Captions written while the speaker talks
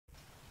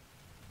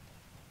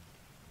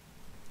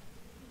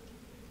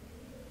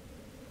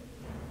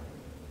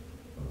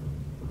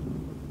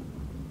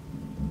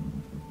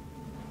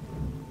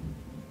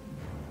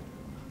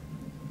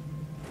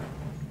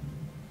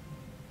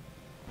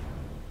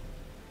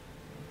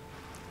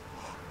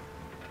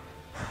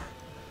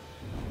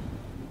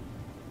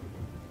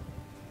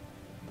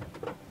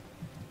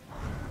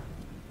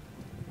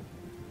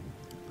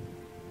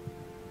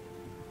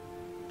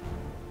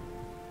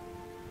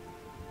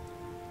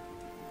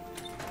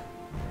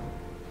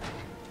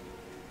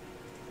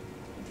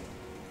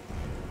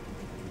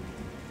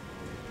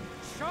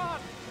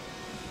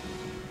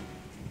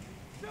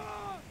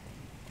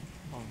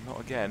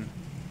again.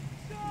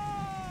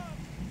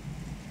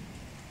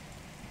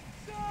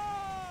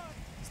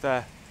 It's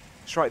there.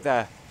 It's right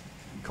there.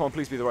 Come on,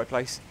 please be the right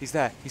place. He's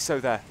there. He's so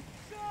there.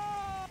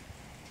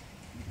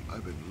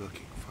 I've been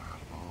looking for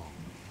a long,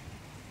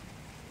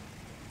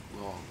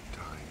 long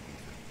time,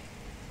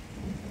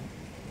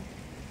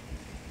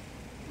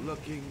 Ethan.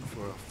 Looking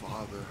for a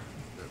father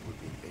that would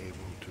be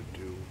able to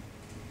do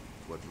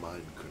what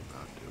mine could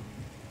not do.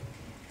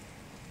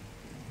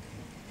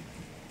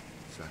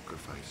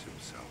 Sacrifice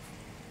himself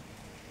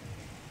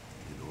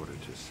in order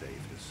to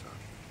save his son.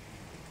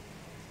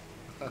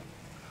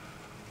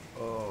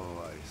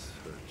 Oh, I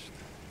searched.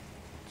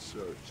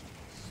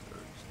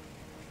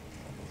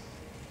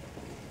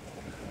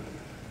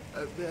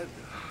 And then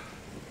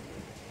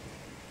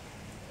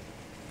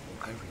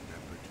I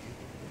remembered you.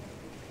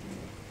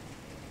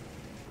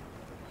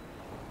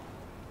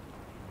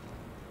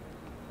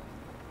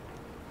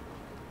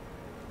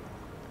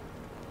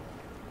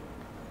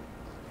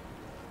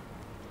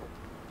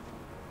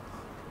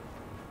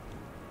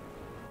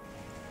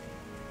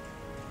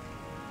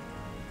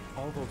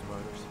 All those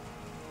murders,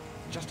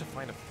 just to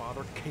find a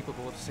father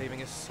capable of saving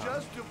his son.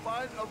 Just to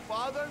find a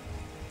father?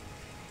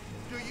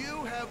 Do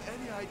you have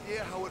any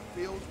idea how it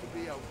feels to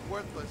be a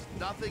worthless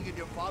nothing in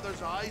your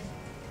father's eyes?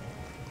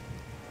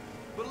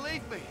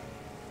 Believe me,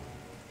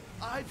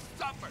 I've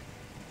suffered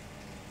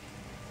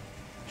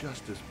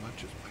just as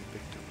much as my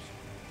victims.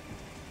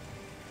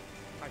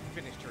 I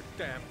finished your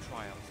damn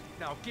trials.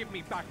 Now give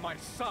me back my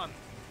son!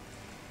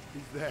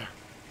 He's there.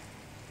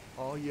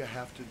 All you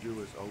have to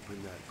do is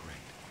open that grate.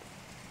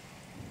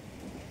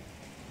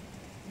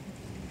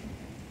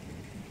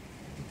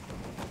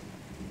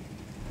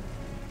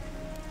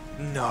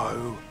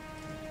 No.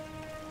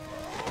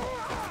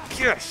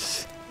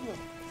 Yes.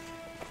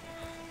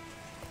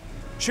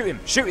 Shoot him.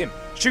 Shoot him.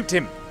 Shoot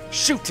him.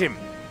 Shoot him.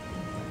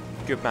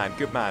 Good man.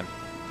 Good man.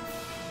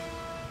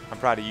 I'm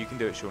proud of you. You can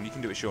do it, Shaun. You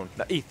can do it, Shaun.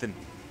 Now, Ethan.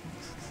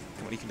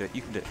 Come on, you can do it.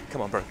 You can do it.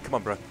 Come on, bro. Come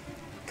on, bro.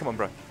 Come on,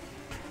 bro.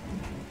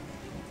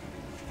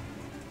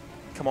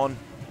 Come on.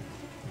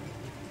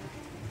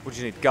 What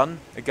do you need?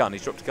 Gun? A gun.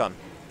 He's dropped a gun.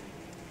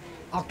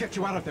 I'll get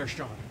you out of there,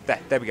 Shaun.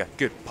 There we go.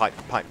 Good. Pipe.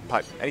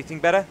 Anything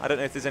better? I don't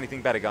know if there's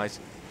anything better, guys.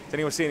 Does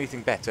anyone see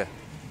anything better?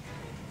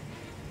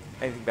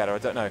 Anything better? I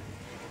don't know.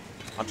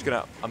 I'm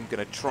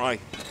gonna try.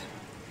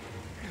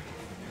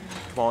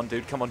 Come on,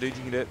 dude. Come on, dude.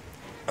 You can do it.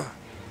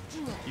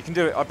 You can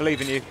do it. I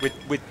believe in you.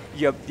 With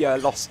your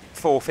lost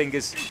 4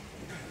 fingers.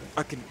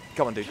 I can.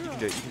 Come on, dude. You can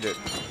do it. You can do it.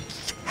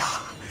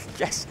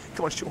 Yes.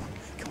 Come on, Shaun.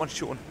 Come on,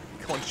 Shaun.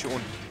 Come on,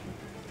 Shaun.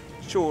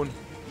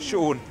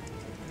 Shaun.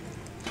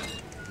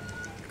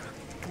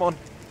 Come on.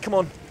 Come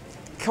on.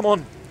 Come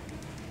on.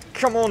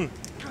 Come on.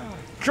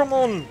 Come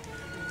on.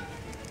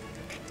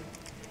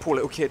 Poor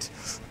little kid.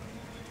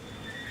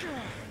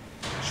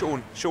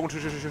 Shaun. Come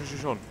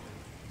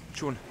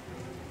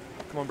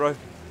on, bro.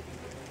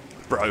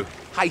 Bro.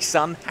 Hey,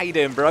 son. How you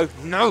doing, bro?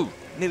 No.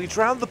 Nearly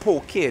drowned the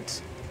poor kid.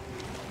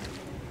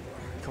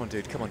 Come on,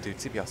 dude.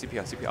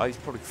 CPR. He's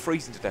probably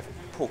freezing to death.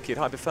 Poor kid.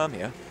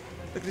 Hypothermia.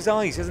 Look at his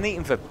eyes. He hasn't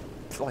eaten for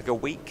like a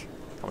week.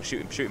 Come on,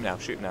 shoot him. Shoot him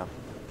now.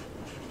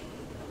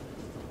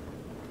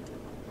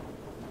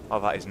 Oh,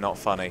 that is not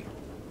funny.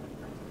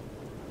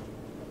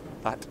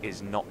 That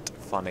is not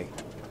funny.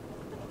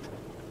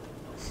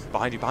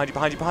 Behind you.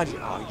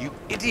 Oh, you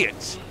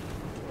idiot.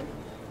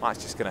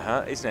 That's just going to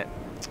hurt, isn't it?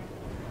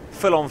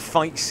 Full-on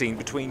fight scene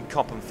between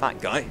cop and fat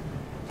guy.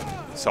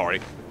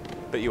 Sorry,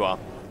 but you are.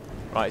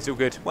 Right, it's all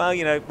good. Well,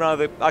 you know,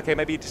 rather... Okay,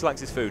 maybe he just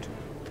likes his food.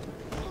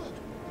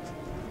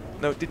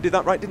 No, didn't do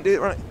that right, didn't do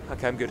it right.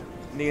 Okay, I'm good.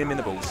 Knee him in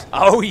the balls.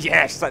 Oh,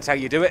 yes, that's how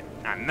you do it.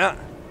 And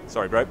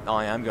sorry, bro.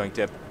 I am going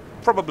to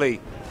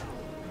probably...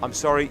 I'm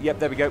sorry. Yep,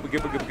 there we go. We're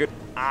good.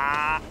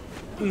 Ah,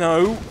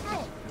 no.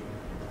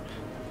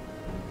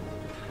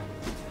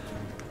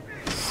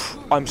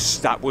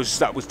 That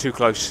was too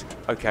close.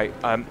 Okay.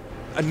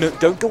 No,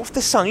 don't go off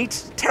the side.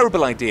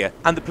 Terrible idea.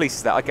 And the police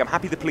is there. Okay, I'm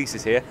happy the police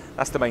is here.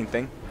 That's the main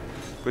thing.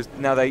 Because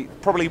now they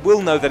probably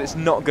will know that it's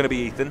not going to be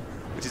Ethan,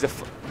 which is a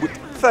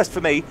first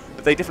for me.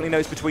 But they definitely know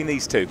it's between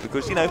these two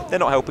because you know they're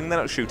not helping. They're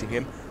not shooting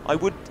him. I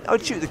would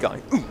shoot the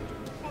guy. Ooh,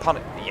 pun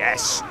it.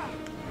 Yes.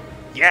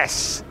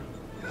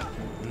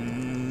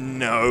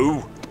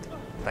 No.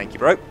 Thank you,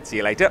 bro. See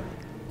you later.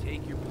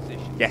 Take your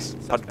position. Yes.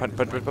 Punch.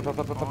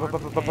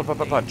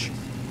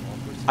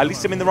 At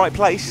least I'm in the right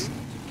place. Shoot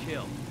to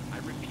kill. I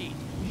repeat,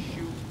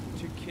 shoot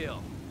to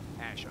kill.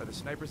 Ash, are the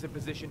snipers in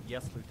position?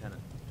 Yes,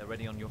 Lieutenant. They're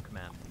ready on your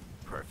command.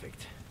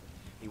 Perfect.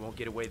 He won't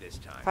get away this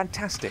time.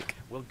 Fantastic.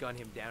 We'll gun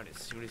him down as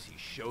soon as he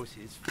shows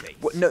his face.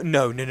 What?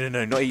 No,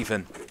 not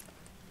Ethan.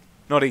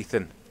 Not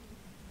Ethan.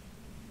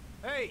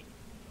 Hey,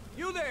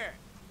 you there!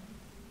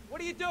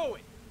 What are you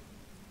doing?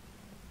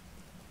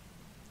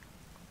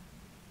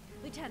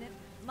 Lieutenant,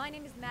 my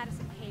name is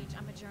Madison Page.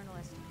 I'm a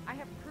journalist. I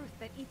have proof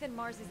that Ethan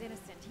Mars is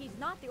innocent. He's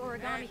not the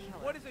origami Ash,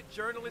 killer. what is a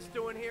journalist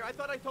doing here? I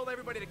thought I told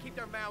everybody to keep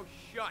their mouths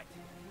shut.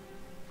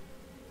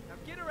 Now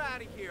get her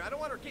out of here. I don't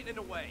want her getting in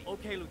the way.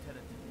 Okay,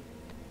 Lieutenant.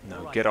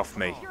 No, get off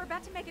me. You're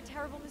about to make a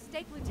terrible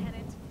mistake,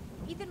 Lieutenant.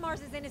 Ethan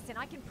Mars is innocent.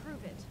 I can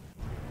prove it.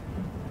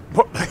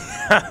 What?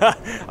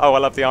 Oh, I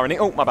love the irony.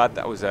 Oh, my bad.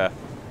 That was a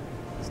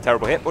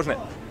terrible hit, wasn't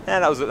it? Yeah,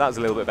 that was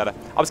a little bit better.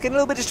 I was getting a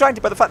little bit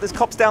distracted by the fact there's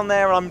cops down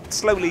there and I'm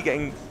slowly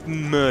getting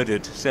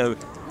murdered. So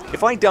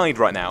if I died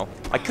right now,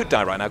 I could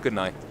die right now, couldn't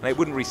I? And it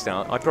wouldn't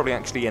restart. I'd probably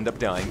actually end up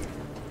dying,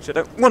 which I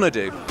don't want to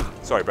do.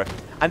 Sorry, bro.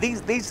 And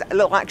these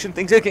little action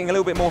things are getting a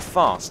little bit more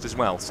fast as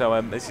well. So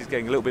this is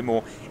getting a little bit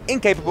more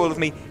incapable of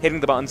me hitting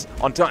the buttons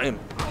on time.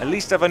 At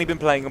least I've only been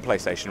playing on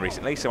PlayStation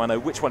recently, so I know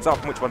which one's up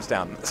and which one's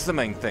down. That's the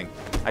main thing.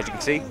 As you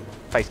can see,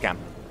 face cam.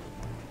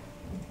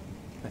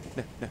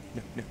 No.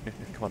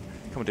 Come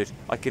on, dude.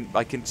 I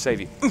can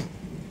save you.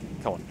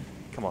 Come on.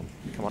 Come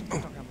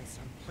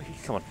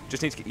on.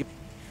 Just need to get your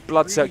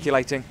blood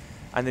circulating,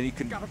 and then you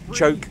can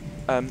choke.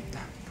 Come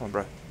on,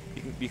 bro.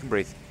 You can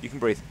breathe.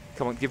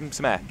 Come on, give him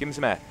some air.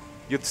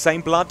 You're the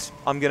same blood.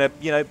 I'm gonna,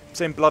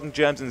 same blood and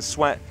germs and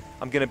sweat.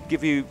 I'm gonna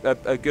give you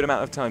a good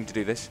amount of time to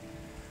do this.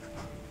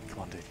 Come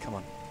on, dude. Come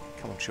on,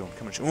 Shaun.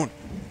 Come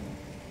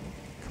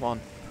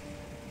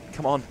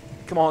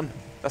on.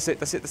 That's it.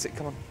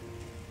 Come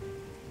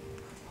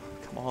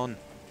on.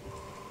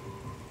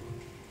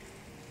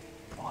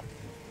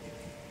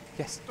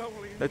 Yes.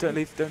 No, don't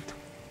leave. Don't.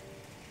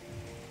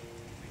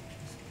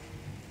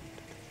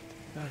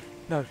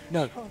 No.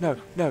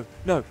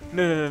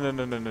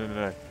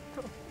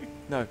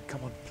 No,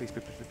 come on, please.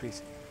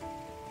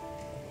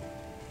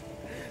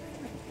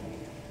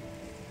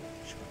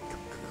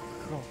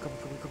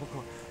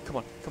 Come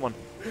on.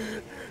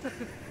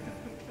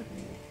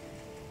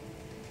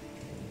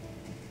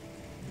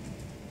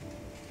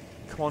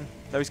 Come on.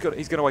 No, he's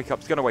gonna wake up.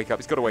 He's gotta wake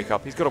up.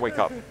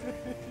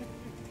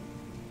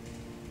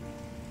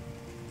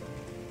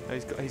 No,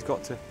 he's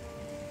got to.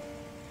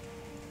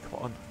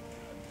 Come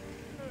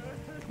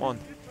on.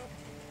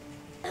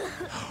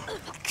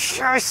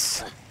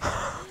 Yes!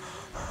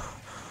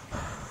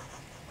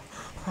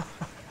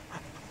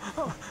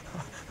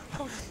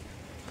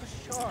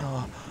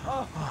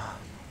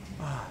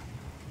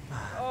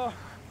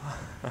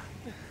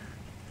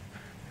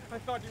 I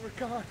thought you were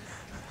gone.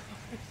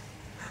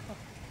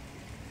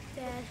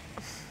 Dad,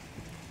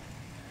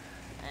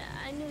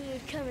 I knew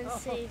you'd come and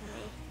save me.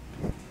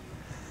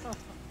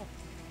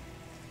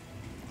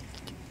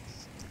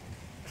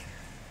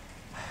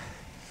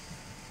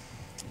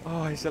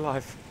 Oh, he's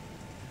alive.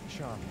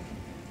 Shaun,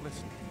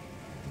 listen.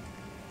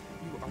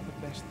 You are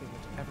the best thing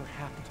that's ever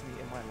happened to me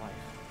in my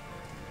life.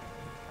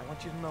 I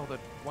want you to know that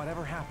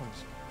whatever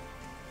happens,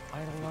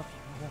 I love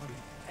you more than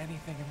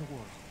anything in the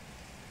world.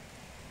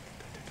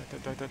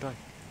 Don't.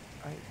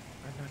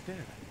 I'm not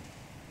dead.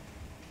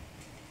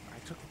 I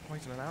took the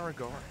poison an hour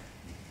ago,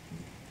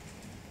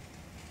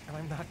 and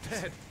I'm not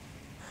dead.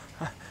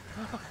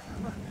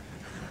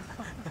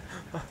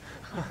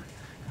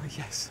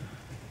 Yes.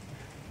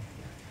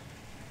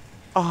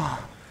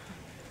 Oh.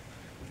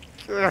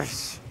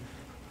 Yes.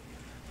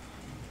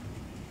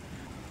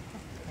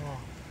 Oh.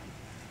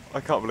 I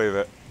can't believe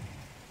it.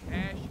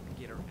 Ash,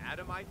 get her out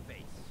of my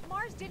face.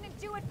 Mars didn't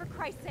do it, for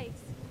Christ's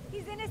sakes.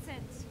 He's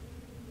innocent.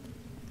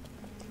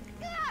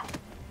 Ah!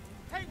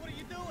 Hey, what are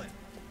you doing?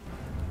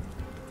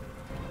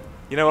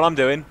 You know what I'm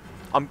doing?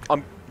 I'm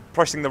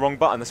pressing the wrong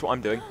button. That's what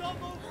I'm doing.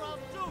 Don't move or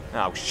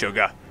I'll shoot. Oh,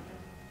 sugar.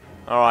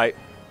 Alright.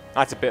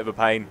 That's a bit of a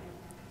pain.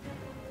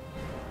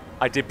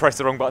 I did press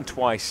the wrong button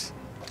twice.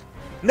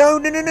 No!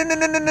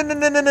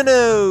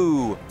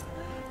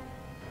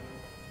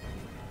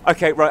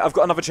 Okay, right, I've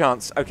got another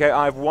chance. Okay,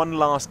 I have one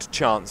last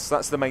chance.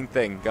 That's the main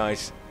thing,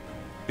 guys.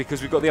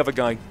 Because we've got the other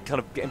guy kind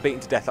of getting beaten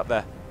to death up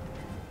there.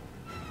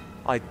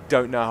 I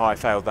don't know how I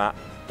failed that.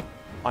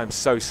 I'm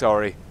so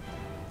sorry.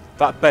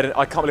 I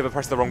can't believe I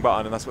pressed the wrong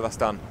button and that's what that's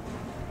done.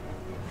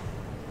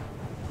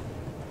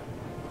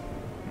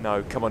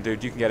 No, come on,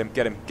 dude. You can get him.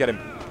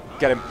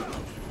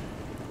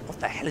 What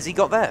the hell has he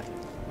got there?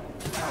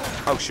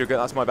 Oh, sugar,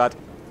 that's my bad.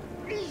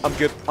 I'm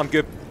good. I'm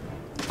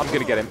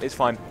gonna get him. It's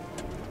fine.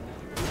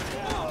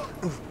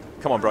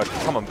 Come on, bro.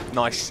 Come on.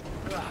 Nice.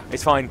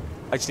 It's fine.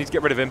 I just need to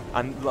get rid of him,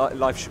 and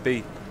life should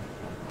be...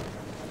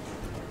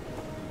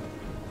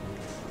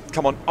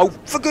 Come on. Oh,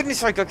 for goodness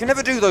sake, I can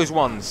never do those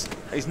ones.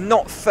 That is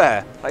not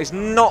fair. That is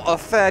not a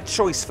fair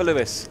choice for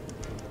Lewis.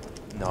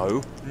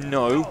 No.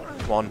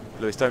 Come on,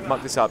 Lewis, don't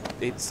muck this up.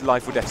 It's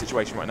life or death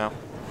situation right now.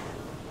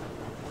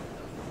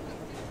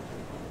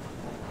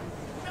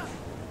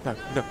 No.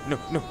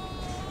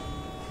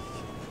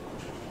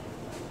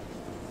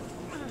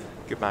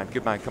 Good man.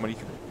 Come on,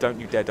 don't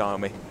you dare die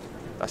on me.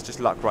 That's just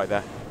luck right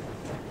there.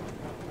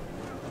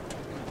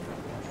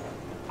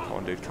 Come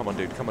on, dude. Come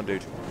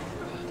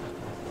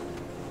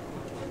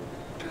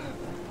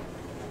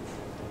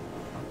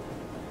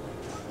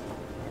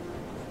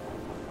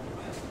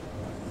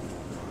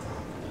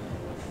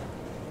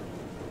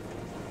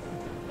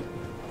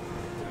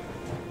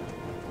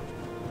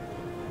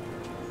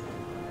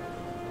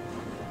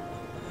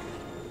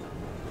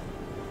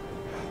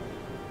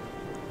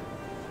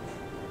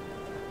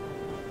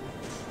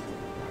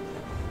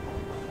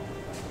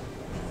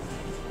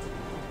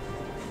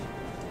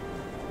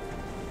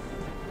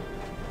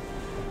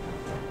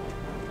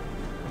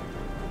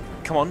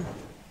on.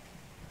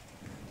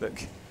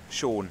 Look,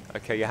 Shaun.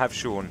 Okay, you have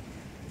Shaun.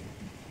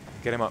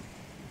 Get him up.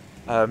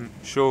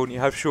 Shaun, you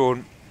have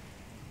Shaun.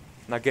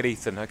 Now get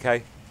Ethan,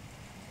 okay?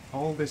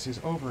 All this is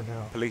over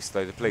now. Police,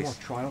 though, the No more police.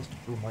 trials to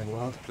prove my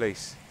love.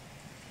 Police.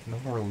 No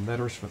more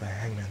letters for the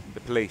hangman. The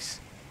police.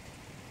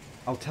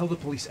 I'll tell the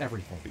police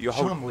everything. But you're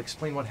Shaun will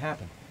explain what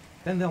happened.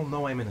 Then they'll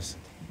know I'm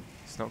innocent.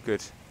 It's not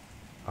good.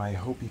 I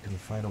hope he can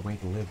find a way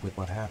to live with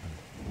what happened.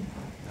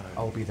 No.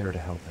 I'll be there to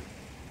help him.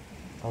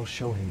 I'll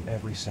show him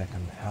every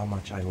second how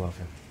much I love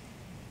him.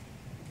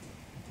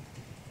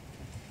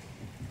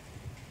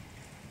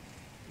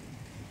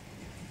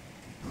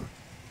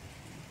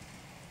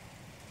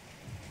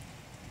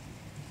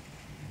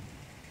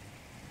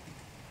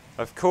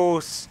 Of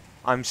course,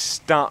 I'm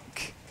stuck.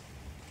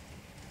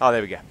 Oh,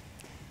 there we go.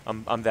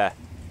 I'm there.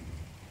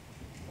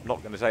 I'm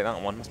not going to take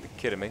that one. Must be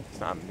kidding me. It's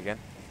not happening again.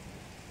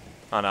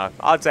 Oh no,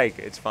 I'll take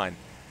it. It's fine.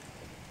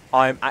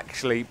 I'm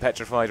actually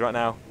petrified right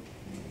now.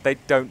 They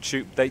don't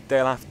shoot. They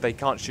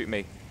can't shoot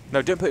me.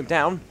 No, don't put him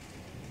down.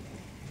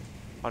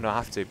 Oh no, I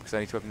have to because I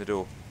need to open the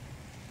door.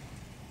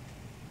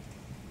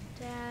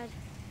 Dad,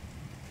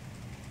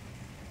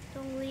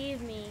 don't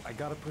leave me. I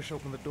gotta push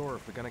open the door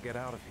if we're gonna get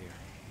out of here.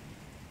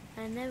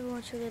 I never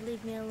want you to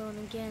leave me alone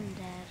again,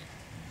 Dad.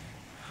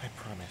 I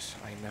promise,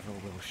 I never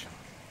will, Shaun.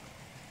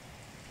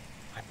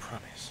 I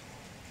promise.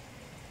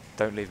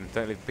 Don't leave him.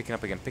 Don't leave him. Pick him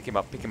up again. Pick him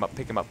up. Pick him up.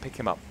 Pick him up. Pick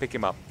him up. Pick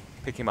him up.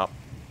 Pick him up.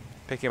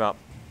 Pick him up.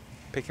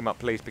 Pick him up.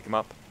 Please pick him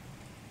up.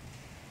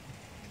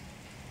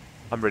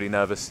 I'm really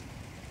nervous.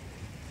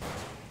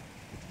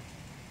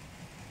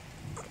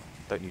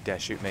 Don't you dare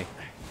shoot me.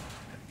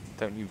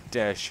 Don't you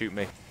dare shoot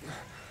me.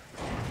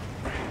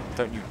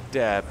 Don't you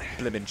dare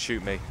blimmin'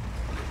 shoot me.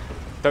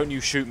 Don't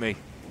you shoot me.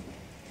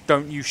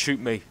 Don't you shoot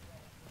me.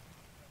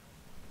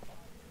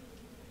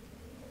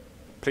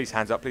 Please,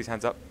 hands up. Please,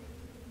 hands up.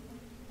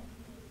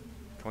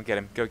 Come on, get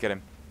him. Go get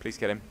him. Please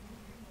get him.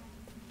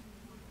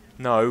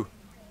 No.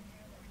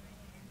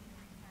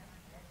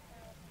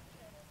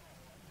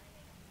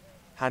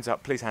 Hands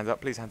up. Please, hands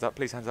up. Please, hands up.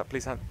 Please, hands up.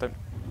 Please, hands up. Don't.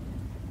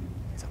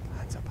 Hands up.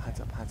 Hands up. Hands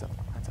up. Hands up.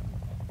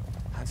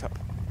 Hands up. Hands up.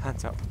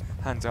 Hands up.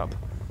 Hands up.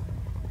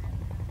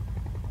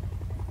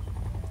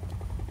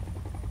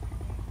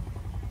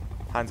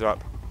 Hands are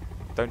up.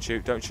 Don't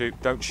shoot. Don't shoot.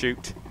 Don't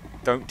shoot.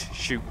 Don't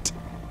shoot.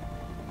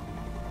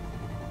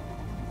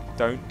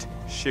 Don't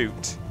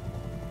shoot.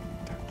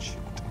 Don't shoot.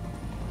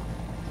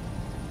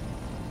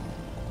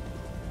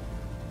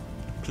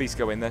 Please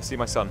go in there. See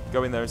my son.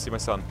 Go in there and see my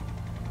son.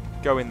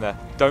 Go in there.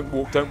 Don't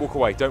walk. Don't walk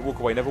away. Don't walk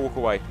away. Never walk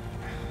away.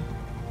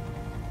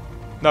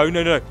 No,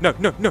 no, no, no,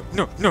 no, no,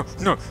 no, no,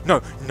 no,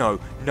 no, no,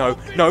 no,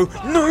 no,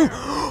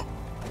 no.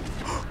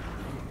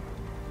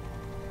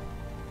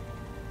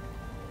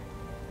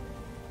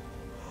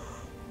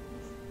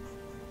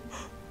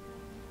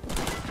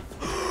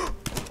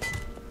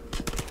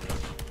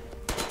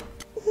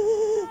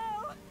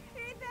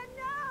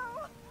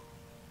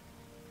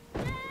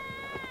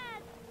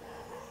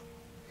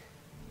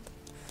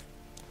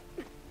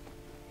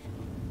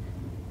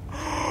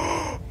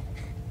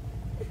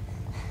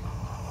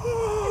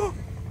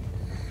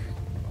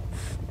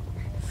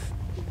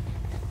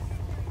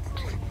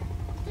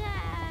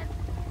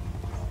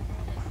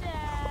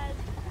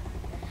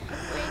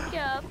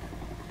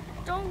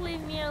 Don't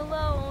leave me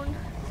alone.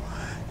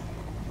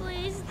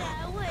 Please,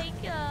 Dad,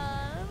 wake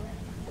up.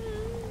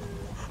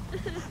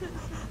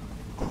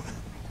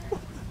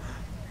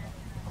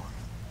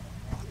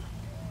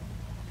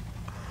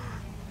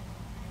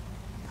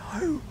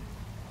 No.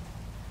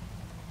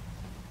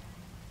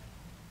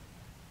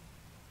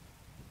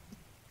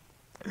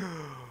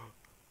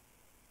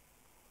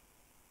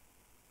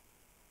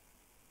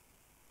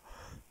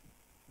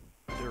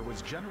 There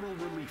was general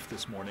relief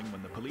this morning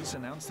when the police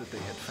announced that they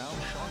had found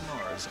Shaun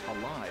Mars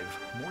alive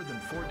more than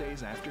 4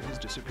 days after his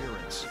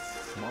disappearance.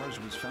 Mars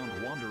was found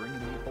wandering in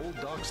the Old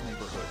Docks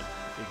neighborhood,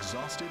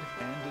 exhausted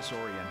and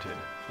disoriented.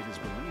 It is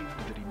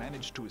believed that he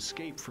managed to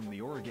escape from the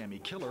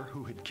origami killer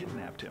who had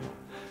kidnapped him.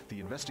 The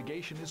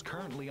investigation is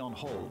currently on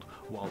hold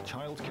while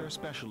child care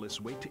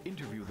specialists wait to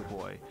interview the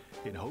boy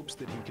in hopes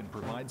that he can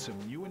provide some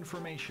new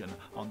information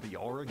on the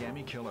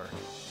origami killer.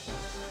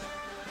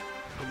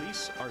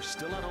 Police are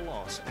still at a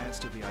loss as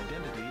to the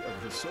identity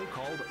of the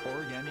so-called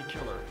origami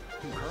killer,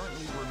 who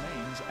currently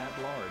remains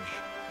at large.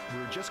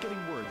 We're just getting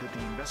word that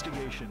the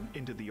investigation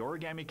into the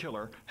origami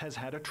killer has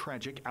had a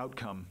tragic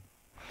outcome.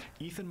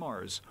 Ethan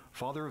Mars,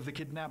 father of the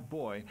kidnapped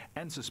boy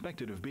and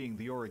suspected of being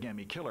the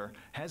origami killer,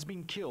 has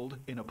been killed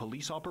in a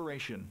police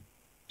operation.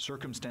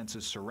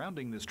 Circumstances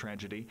surrounding this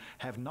tragedy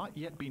have not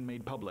yet been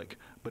made public,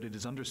 but it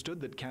is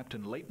understood that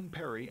Captain Leighton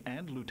Perry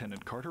and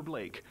Lieutenant Carter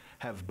Blake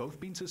have both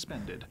been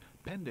suspended,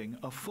 pending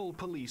a full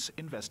police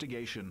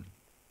investigation.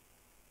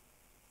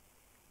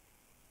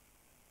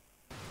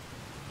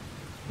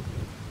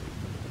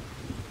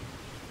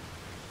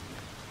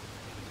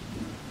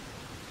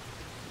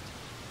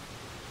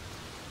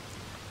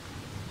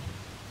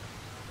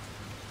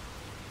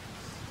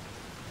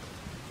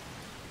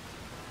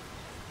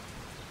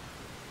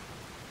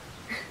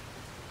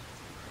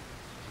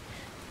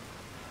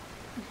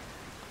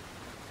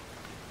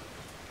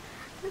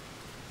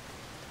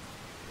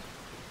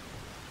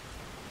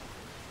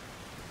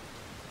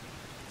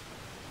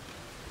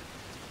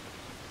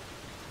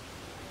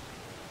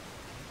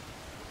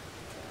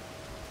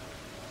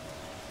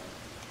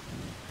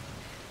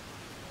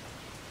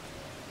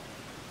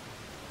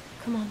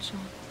 Come on, Shaun.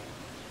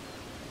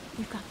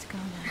 We've got to go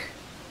now.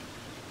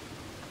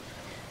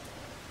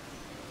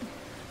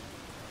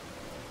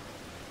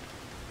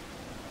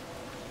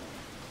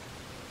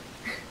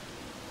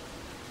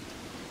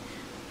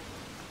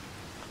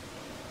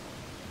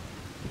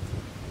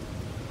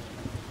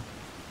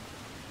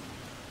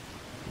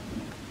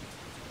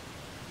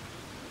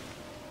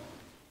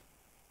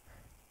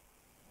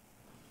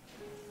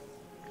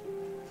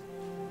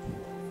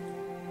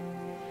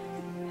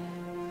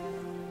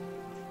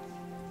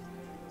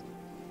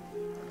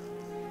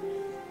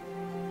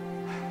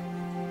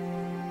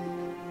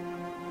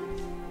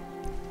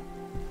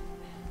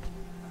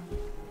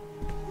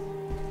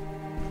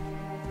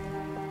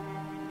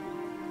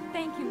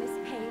 Thank you, Miss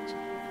Page.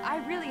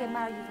 I really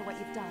admire you for what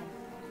you've done.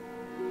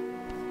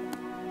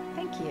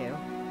 Thank you.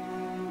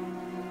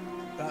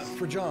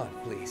 For John,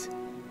 please.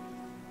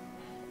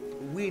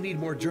 We need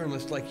more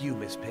journalists like you,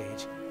 Miss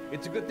Page.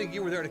 It's a good thing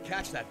you were there to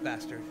catch that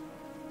bastard.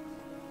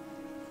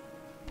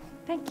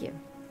 Thank you.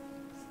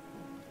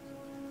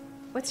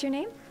 What's your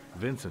name?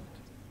 Vincent.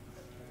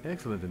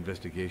 Excellent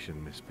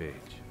investigation, Miss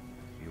Page.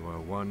 You are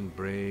one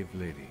brave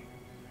lady.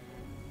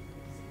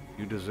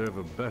 You deserve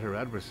a better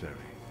adversary.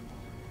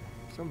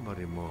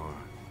 Somebody more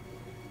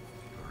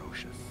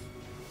ferocious.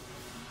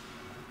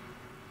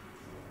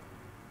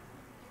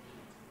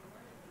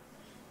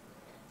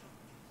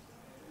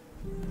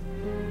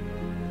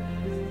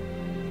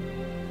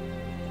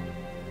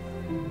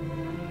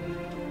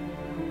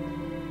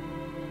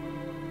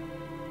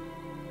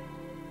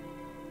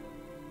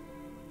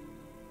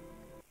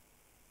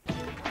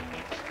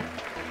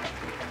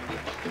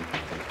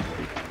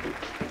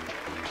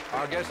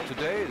 Our guest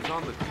today is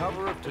on the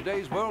cover of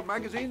today's World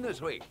magazine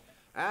this week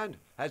and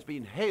has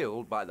been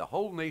hailed by the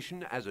whole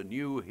nation as a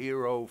new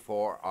hero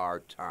for our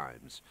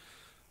times.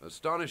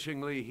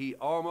 Astonishingly, he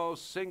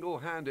almost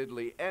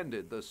single-handedly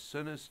ended the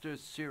sinister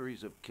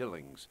series of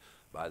killings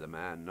by the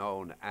man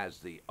known as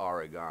the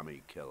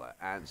Origami Killer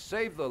and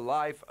saved the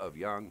life of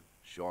young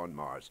Shaun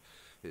Mars.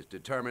 His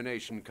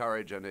determination,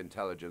 courage, and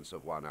intelligence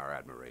have won our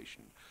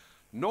admiration.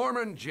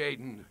 Norman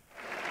Jayden,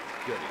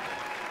 good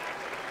evening.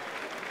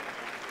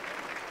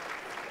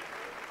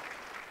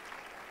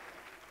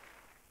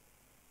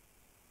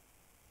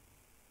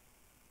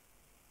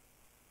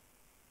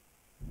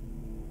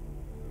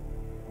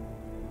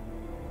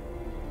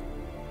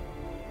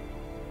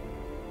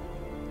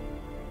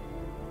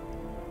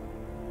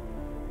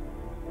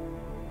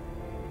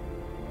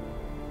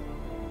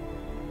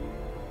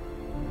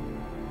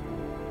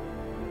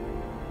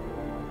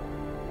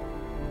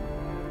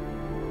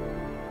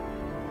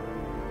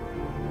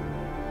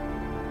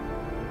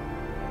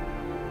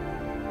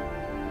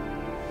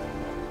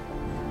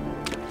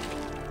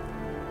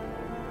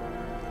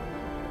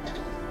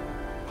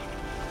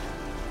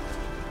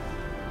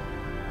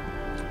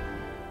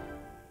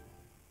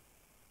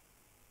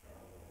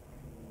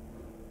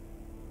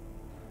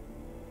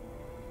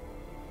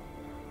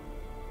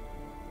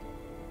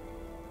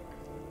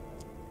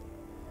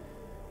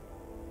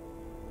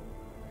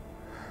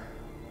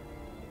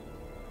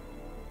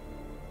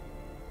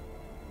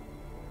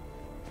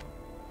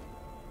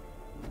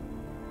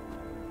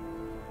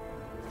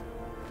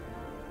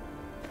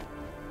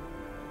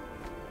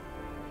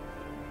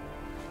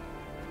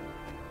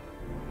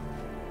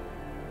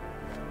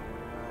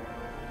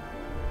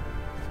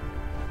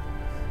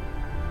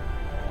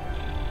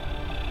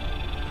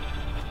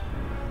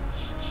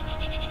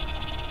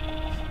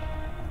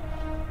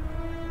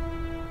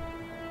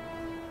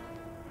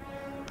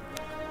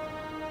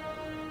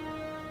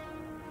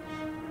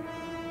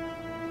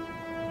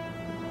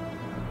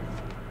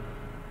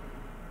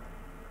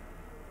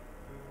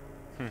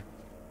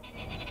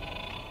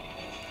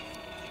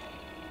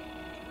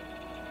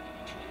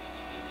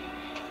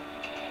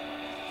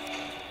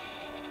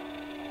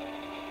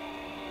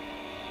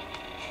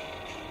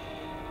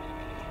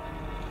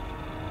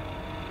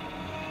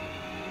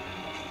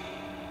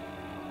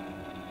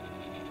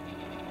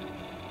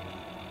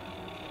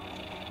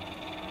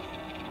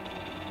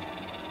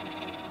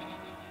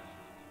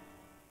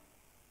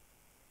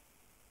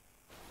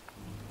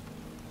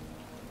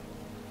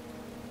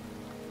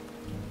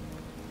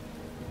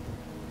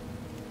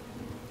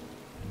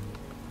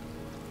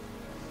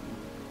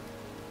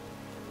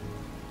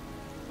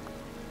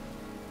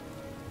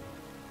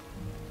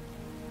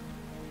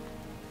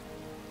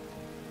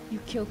 You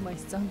killed my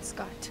son,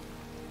 Scott.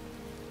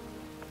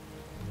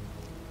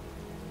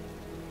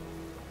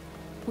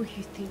 Were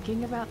you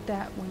thinking about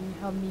that when you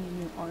held me in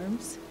your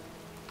arms?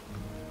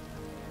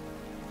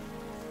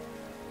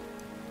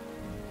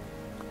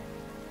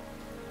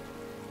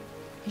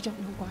 You don't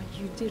know why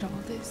you did all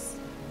this.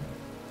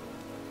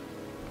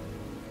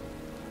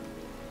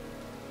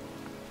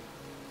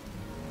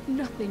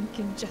 Nothing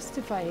can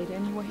justify it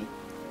anyway.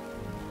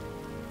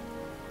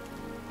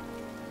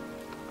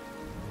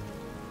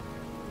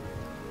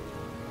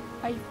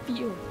 I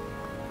feel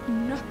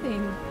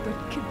nothing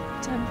but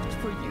contempt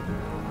for you.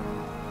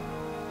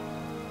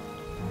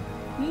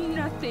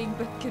 Nothing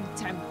but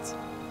contempt.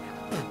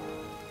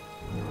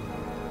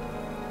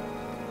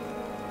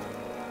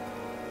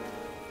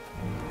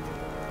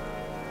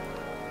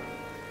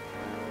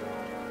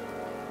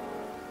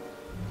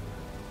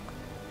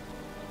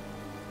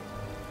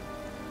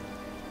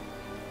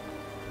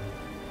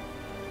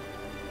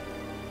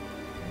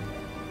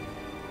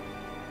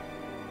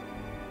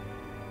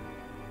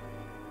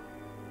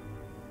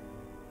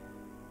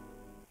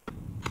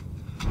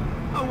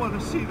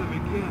 want to see them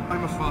again.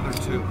 I'm a father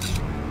too.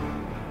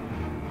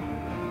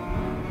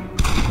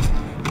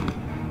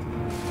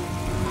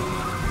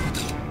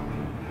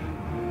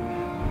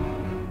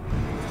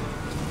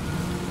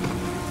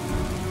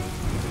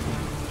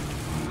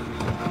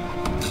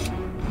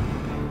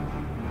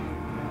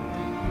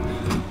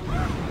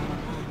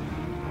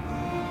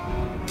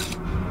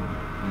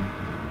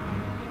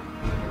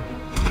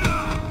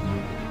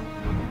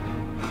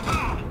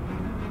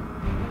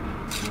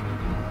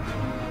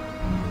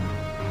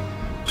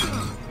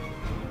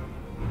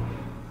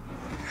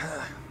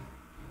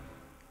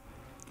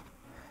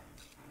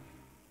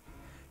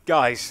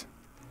 Guys,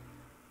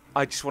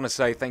 I just want to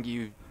say thank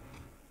you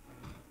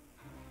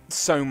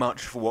so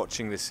much for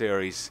watching this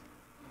series.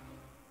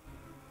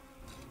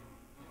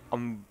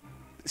 I'm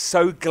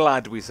so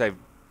glad we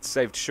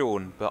saved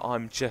Shaun, but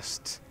I'm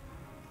just...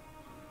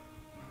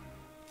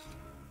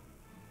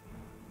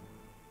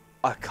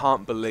 I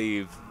can't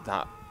believe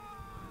that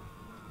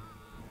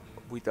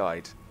we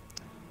died.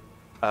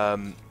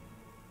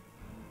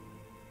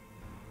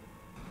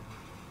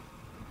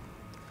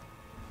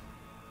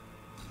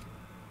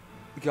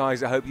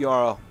 Guys, I hope you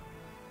are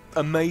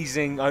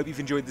amazing. I hope you've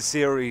enjoyed the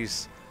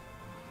series.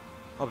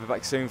 I'll be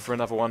back soon for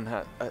another one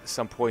at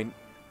some point.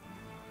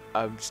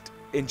 Just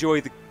enjoy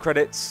the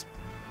credits,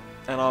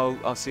 and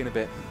I'll see you in a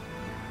bit.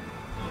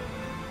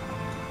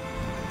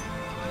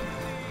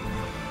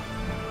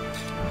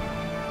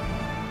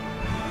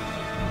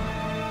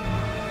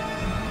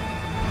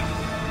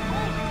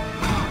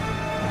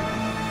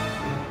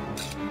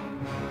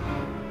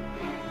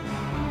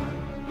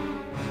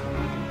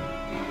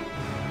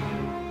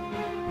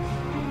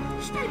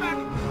 Stay back!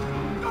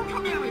 Don't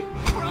come near me,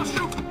 or I'll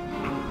shoot!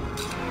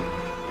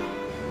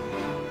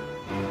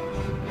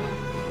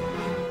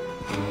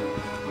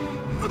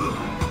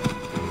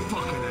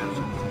 Fucking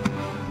asshole.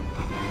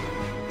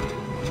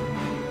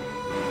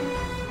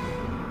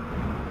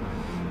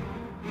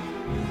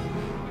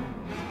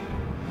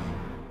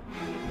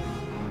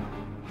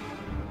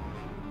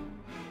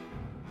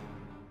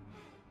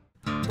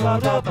 Ba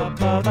da ba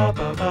ba da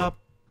ba da.